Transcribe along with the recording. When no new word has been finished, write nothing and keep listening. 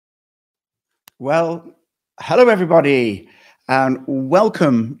Well, hello everybody, and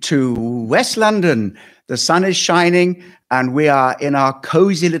welcome to West London. The sun is shining, and we are in our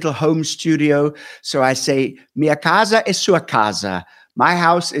cozy little home studio. So I say, mia casa è sua casa. My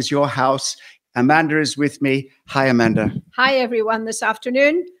house is your house. Amanda is with me. Hi, Amanda. Hi, everyone, this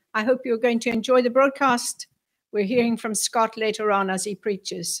afternoon. I hope you're going to enjoy the broadcast. We're hearing from Scott later on as he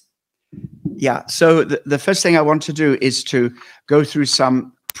preaches. Yeah, so the first thing I want to do is to go through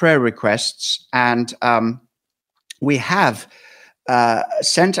some prayer requests, and we have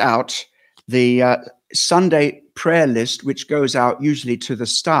sent out the Sunday prayer list, which goes out usually to the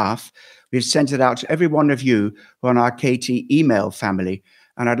staff. We've sent it out to every one of you who are on our KT email family,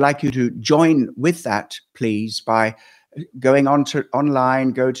 and I'd like you to join with that, please, by going on to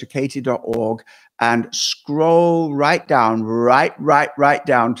online, go to kt.org and scroll right down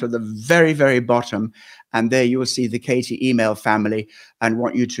to the very, very bottom. And there you will see the KT email family, and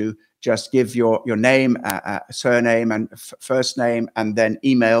want you to just give your name, surname, and first name, and then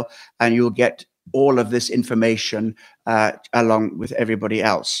email, and you'll get all of this information along with everybody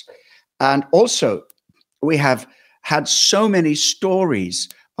else. And also, we have had so many stories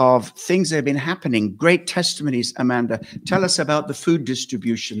of things that have been happening, great testimonies. Amanda, tell us about the food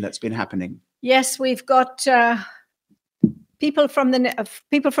distribution that's been happening. Yes, we've got people from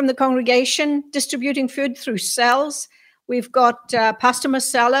the congregation distributing food through cells. We've got Pastor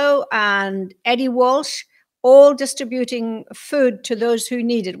Marcello and Eddie Walsh all distributing food to those who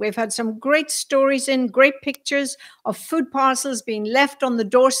need it. We've had some great stories great pictures of food parcels being left on the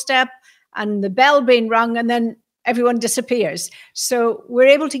doorstep and the bell being rung, and then everyone disappears. So we're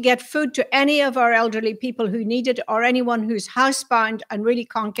able to get food to any of our elderly people who need it, or anyone who's housebound and really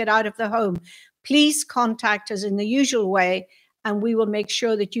can't get out of the home. Please contact us in the usual way, and we will make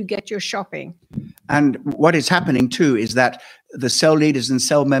sure that you get your shopping. And what is happening too is that the cell leaders and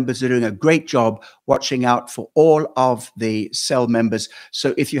cell members are doing a great job watching out for all of the cell members.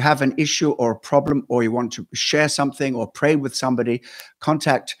 So if you have an issue or a problem, or you want to share something or pray with somebody,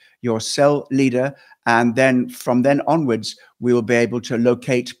 contact your cell leader. And then from then onwards, we will be able to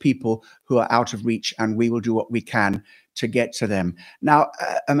locate people who are out of reach, and we will do what we can to get to them. Now,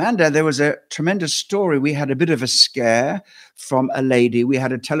 Amanda, there was a tremendous story. We had a bit of a scare from a lady. We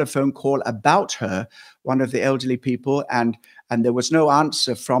had a telephone call about her, one of the elderly people, and there was no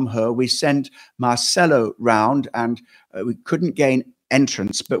answer from her. We sent Marcello round, and we couldn't gain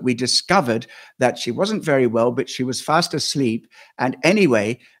entrance, but we discovered that she wasn't very well, but she was fast asleep. And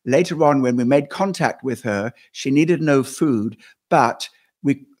anyway, later on, when we made contact with her, she needed no food, but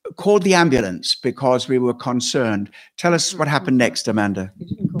we called the ambulance because we were concerned. Tell us what happened next, Amanda. You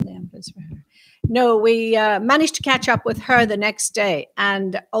didn't call the ambulance for her. No, we managed to catch up with her the next day.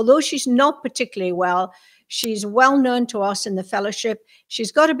 And although she's not particularly well, she's well known to us in the fellowship.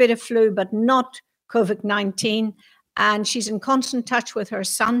 She's got a bit of flu, but not COVID-19. And she's in constant touch with her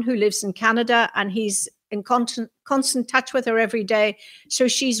son, who lives in Canada, and he's in constant touch with her every day. So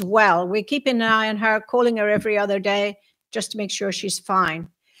she's well. We're keeping an eye on her, calling her every other day just to make sure she's fine.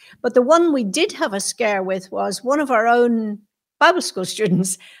 But the one we did have a scare with was one of our own Bible school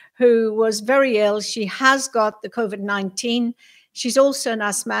students who was very ill. She has got the COVID-19. She's also an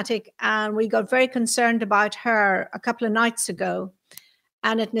asthmatic, and we got very concerned about her a couple of nights ago.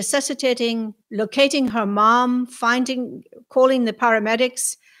 And it necessitating locating her mom, calling the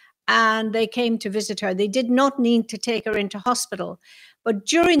paramedics, and they came to visit her. They did not need to take her into hospital. But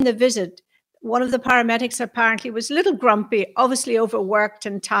during the visit, one of the paramedics apparently was a little grumpy, obviously overworked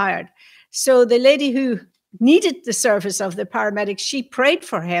and tired. So the lady who needed the service of the paramedics, she prayed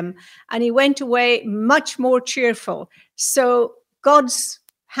for him, and he went away much more cheerful. So God's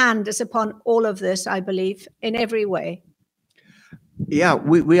hand is upon all of this, I believe, in every way. Yeah,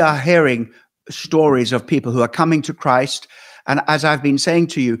 we are hearing stories of people who are coming to Christ. And as I've been saying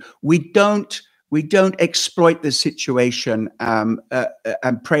to you, we don't exploit the situation and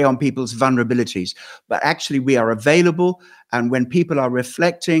prey on people's vulnerabilities, but actually we are available. And when people are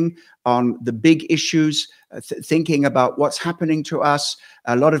reflecting on the big issues, thinking about what's happening to us,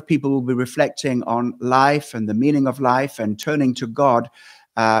 a lot of people will be reflecting on life and the meaning of life and turning to God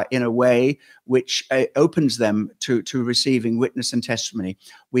in a way which opens them to receiving witness and testimony.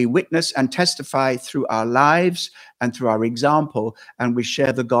 We witness and testify through our lives and through our example, and we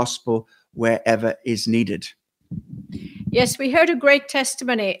share the gospel wherever is needed. Yes, we heard a great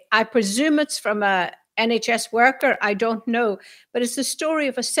testimony. I presume it's from a NHS worker. I don't know, but it's the story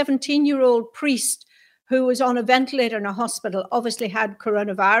of a 17-year-old priest who was on a ventilator in a hospital, obviously had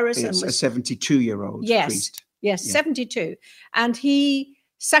coronavirus. It's a 72-year-old priest. Yes, 72. And he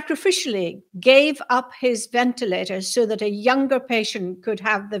sacrificially gave up his ventilator so that a younger patient could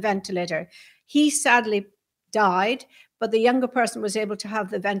have the ventilator. He sadly died, but the younger person was able to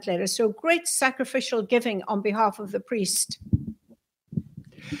have the ventilator. So great sacrificial giving on behalf of the priest.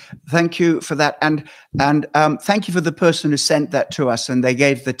 Thank you for that. And thank you for the person who sent that to us, and they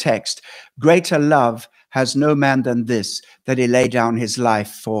gave the text. Greater love has no man than this, that he lay down his life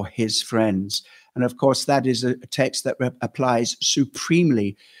for his friends. And of course, that is a text that applies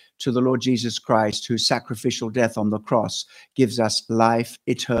supremely to the Lord Jesus Christ, whose sacrificial death on the cross gives us life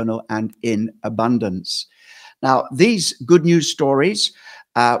eternal and in abundance. Now, these good news stories,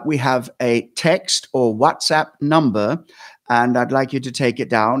 we have a text or WhatsApp number, and I'd like you to take it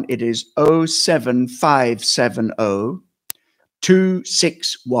down. It is 07570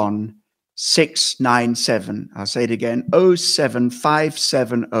 261 697. I'll say it again,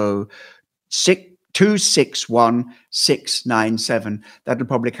 07570 261 697. That'll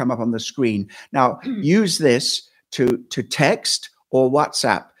probably come up on the screen. Now, use this to text or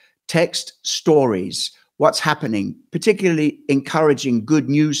WhatsApp. Text stories, what's happening, particularly encouraging good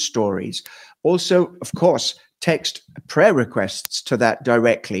news stories. Also, of course, text prayer requests to that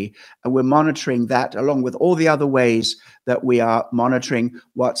directly. And we're monitoring that along with all the other ways that we are monitoring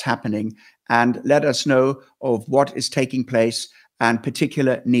what's happening. And let us know of what is taking place and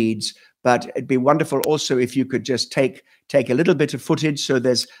particular needs. But it'd be wonderful also if you could just take a little bit of footage. So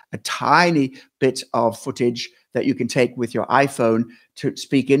there's a tiny bit of footage that you can take with your iPhone to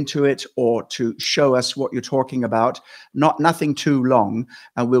speak into it or to show us what you're talking about. Nothing too long.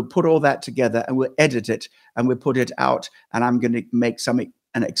 And we'll put all that together and we'll edit it and we'll put it out. And I'm going to make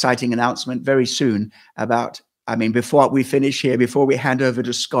an exciting announcement very soon about, before we finish here, before we hand over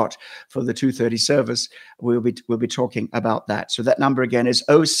to Scott for the 2:30 service, we'll be talking about that. So that number again is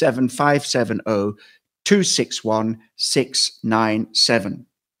 07570 261 697.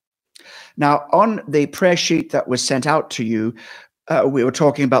 Now, on the prayer sheet that was sent out to you, we were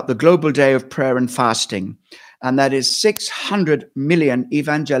talking about the Global Day of Prayer and Fasting, and that is 600 million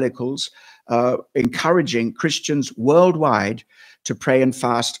evangelicals encouraging Christians worldwide to pray and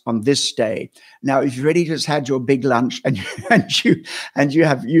fast on this day. Now, if you've already just had your big lunch and you've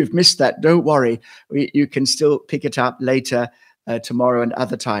missed that, don't worry. You can still pick it up later tomorrow and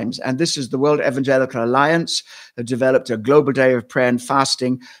other times. And this is the World Evangelical Alliance that developed a global day of prayer and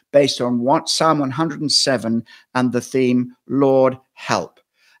fasting based on Psalm 107 and the theme, Lord, help.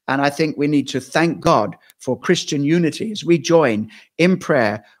 And I think we need to thank God for Christian unity as we join in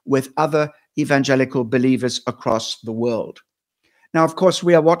prayer with other evangelical believers across the world. Now, of course,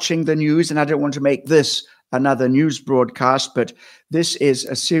 we are watching the news, and I don't want to make this another news broadcast, but this is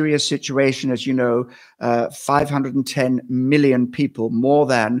a serious situation. As you know, 510 million people, more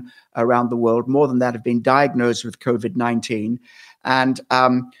than around the world, more than that have been diagnosed with COVID-19. And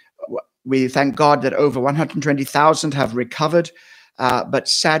we thank God that over 120,000 have recovered. But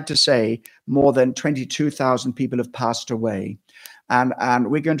sad to say, more than 22,000 people have passed away.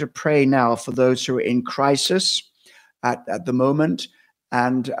 And we're going to pray now for those who are in crisis at the moment.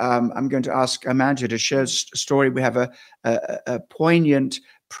 And I'm going to ask Amanda to share a story. We have a poignant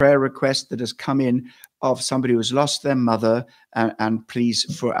prayer request that has come in of somebody who's lost their mother and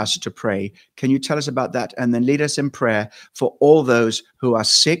please for us to pray. Can you tell us about that and then lead us in prayer for all those who are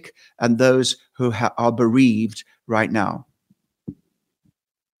sick and those who are bereaved right now?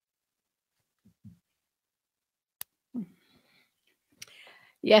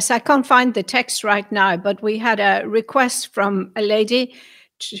 Yes, I can't find the text right now, but we had a request from a lady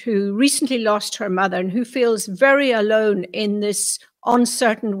who recently lost her mother and who feels very alone in this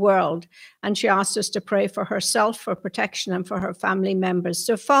uncertain world. And she asked us to pray for herself, for protection, and for her family members.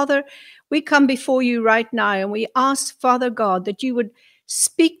 So, Father, we come before you right now and we ask, Father God, that you would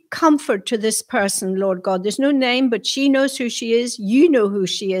speak comfort to this person, Lord God. There's no name, but she knows who she is. You know who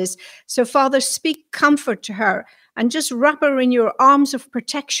she is. So, Father, speak comfort to her. And just wrap her in your arms of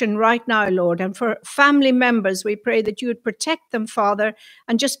protection right now, Lord. And for family members, we pray that you would protect them, Father,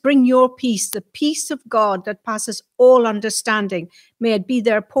 and just bring your peace, the peace of God that passes all understanding. May it be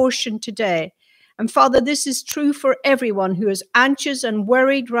their portion today. And Father, this is true for everyone who is anxious and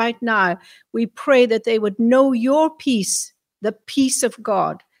worried right now. We pray that they would know your peace, the peace of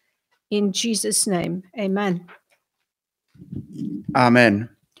God. In Jesus' name, amen. Amen.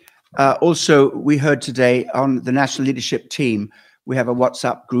 Also, we heard today on the National Leadership Team, we have a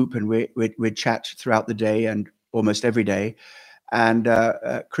WhatsApp group and we chat throughout the day and almost every day. And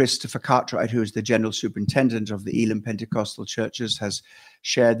Christopher Cartwright, who is the General Superintendent of the Elim Pentecostal Churches, has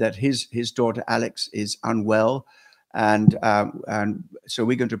shared that his daughter Alex is unwell. And so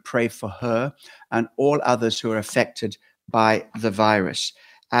we're going to pray for her and all others who are affected by the virus.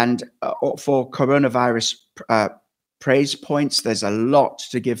 And for coronavirus praise points, there's a lot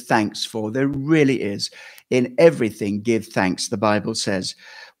to give thanks for. There really is. In everything, give thanks, the Bible says.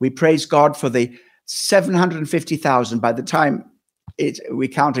 We praise God for the 750,000. By the time we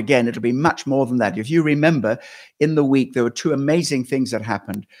count again, it'll be much more than that. If you remember, in the week, there were two amazing things that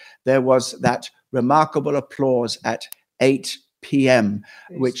happened. There was that remarkable applause at 8 p.m.,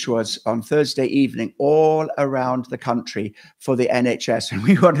 which was on Thursday evening, all around the country for the NHS. And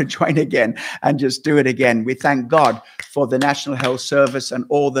we want to join again and just do it again. We thank God for the National Health Service and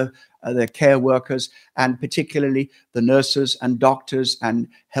all the care workers, and particularly the nurses and doctors and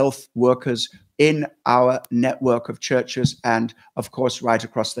health workers in our network of churches and, of course, right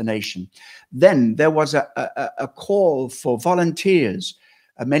across the nation. Then there was a call for volunteers.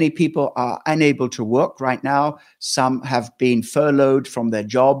 Many people are unable to work right now. Some have been furloughed from their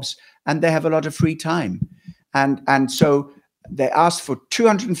jobs, and they have a lot of free time. And so they asked for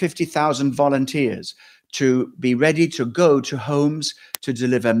 250,000 volunteers to be ready to go to homes to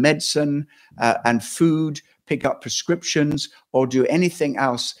deliver medicine and food, pick up prescriptions, or do anything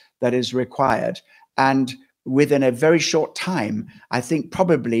else that is required. And within a very short time, I think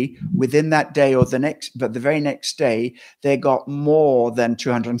probably within that day or the very next day, they got more than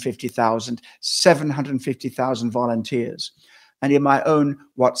 250,000, 750,000 volunteers. And in my own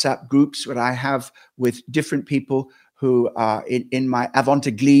WhatsApp groups, what I have with different people who are in my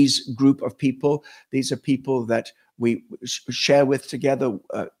Avant-Église group of people, these are people that we share with together,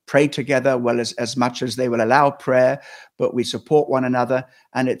 pray together, well as much as they will allow prayer, but we support one another.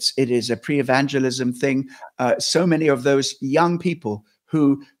 And it is a pre-evangelism thing. So many of those young people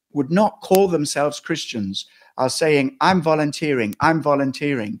who would not call themselves Christians are saying, I'm volunteering.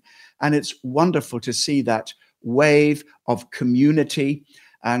 And it's wonderful to see that wave of community.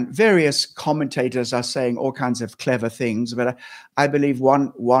 And various commentators are saying all kinds of clever things, but I believe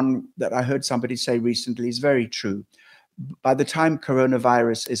one that I heard somebody say recently is very true. By the time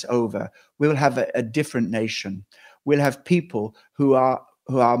coronavirus is over, we'll have a different nation. We'll have people who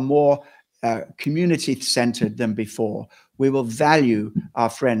are more community-centered than before. We will value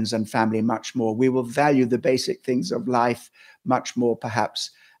our friends and family much more. We will value the basic things of life much more, perhaps.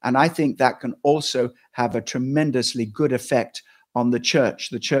 And I think that can also have a tremendously good effect on the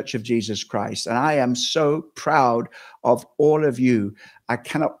Church of Jesus Christ. And I am so proud of all of you. I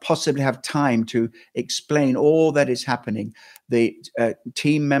cannot possibly have time to explain all that is happening. The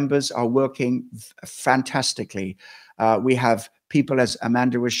team members are working fantastically. We have people, as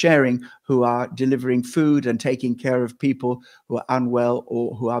Amanda was sharing, who are delivering food and taking care of people who are unwell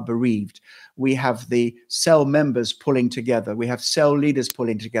or who are bereaved. We have the cell members pulling together. We have cell leaders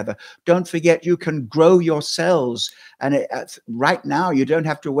pulling together. Don't forget, you can grow your cells. And right now, you don't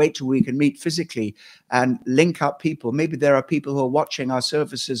have to wait till we can meet physically and link up people. Maybe there are people who are watching our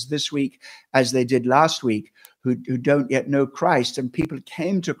services this week, as they did last week, who don't yet know Christ. And people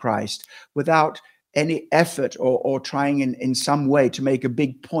came to Christ without any effort or trying in some way to make a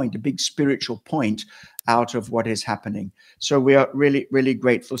big point, a big spiritual point out of what is happening. So we are really, really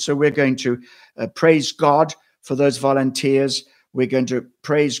grateful. So we're going to praise God for those volunteers. We're going to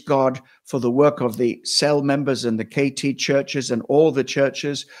praise God for the work of the cell members and the KT churches and all the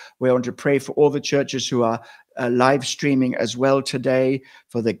churches. We want to pray for all the churches who are live streaming as well today,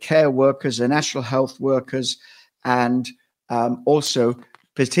 for the care workers, the national health workers, and also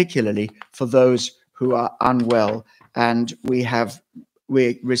particularly for those who are unwell. And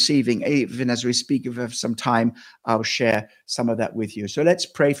we're receiving, even as we speak, if we have some time, I'll share some of that with you. So let's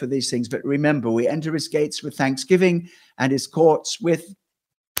pray for these things. But remember, we enter his gates with thanksgiving and his courts with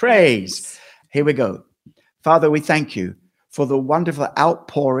praise. Here we go. Father, we thank you for the wonderful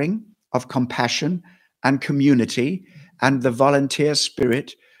outpouring of compassion and community and the volunteer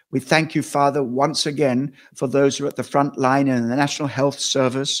spirit. We thank you, Father, once again for those who are at the front line in the National Health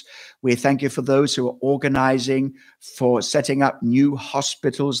Service. We thank you for those who are organizing for setting up new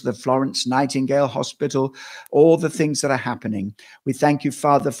hospitals, the Florence Nightingale Hospital, all the things that are happening. We thank you,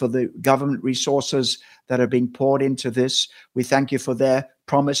 Father, for the government resources that are being poured into this. We thank you for their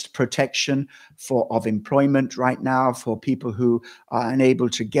promised protection of employment right now for people who are unable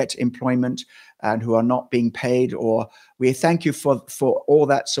to get employment and who are not being paid. Or we thank you for all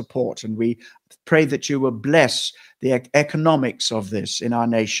that support. And we pray that you will bless the economics of this in our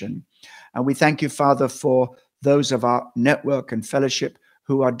nation. And we thank you, Father, for those of our network and fellowship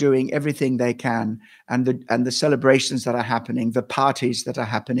who are doing everything they can, and the celebrations that are happening, the parties that are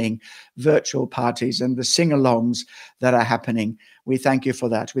happening, virtual parties, and the sing-alongs that are happening. We thank you for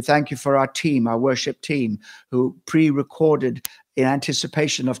that. We thank you for our team, our worship team, who pre-recorded in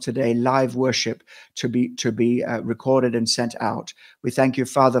anticipation of today live worship to be recorded and sent out. We thank you,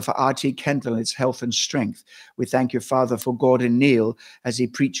 Father, for R.T. Kendall and its health and strength. We thank you, Father, for Gordon Neal as he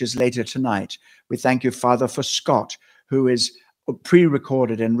preaches later tonight. We thank you, Father, for Scott, who is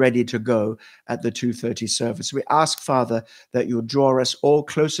pre-recorded and ready to go at the 2:30 service. We ask, Father, that you'll draw us all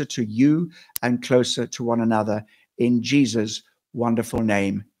closer to you and closer to one another in Jesus' wonderful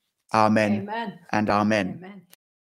name. Amen. Amen. And amen. Amen.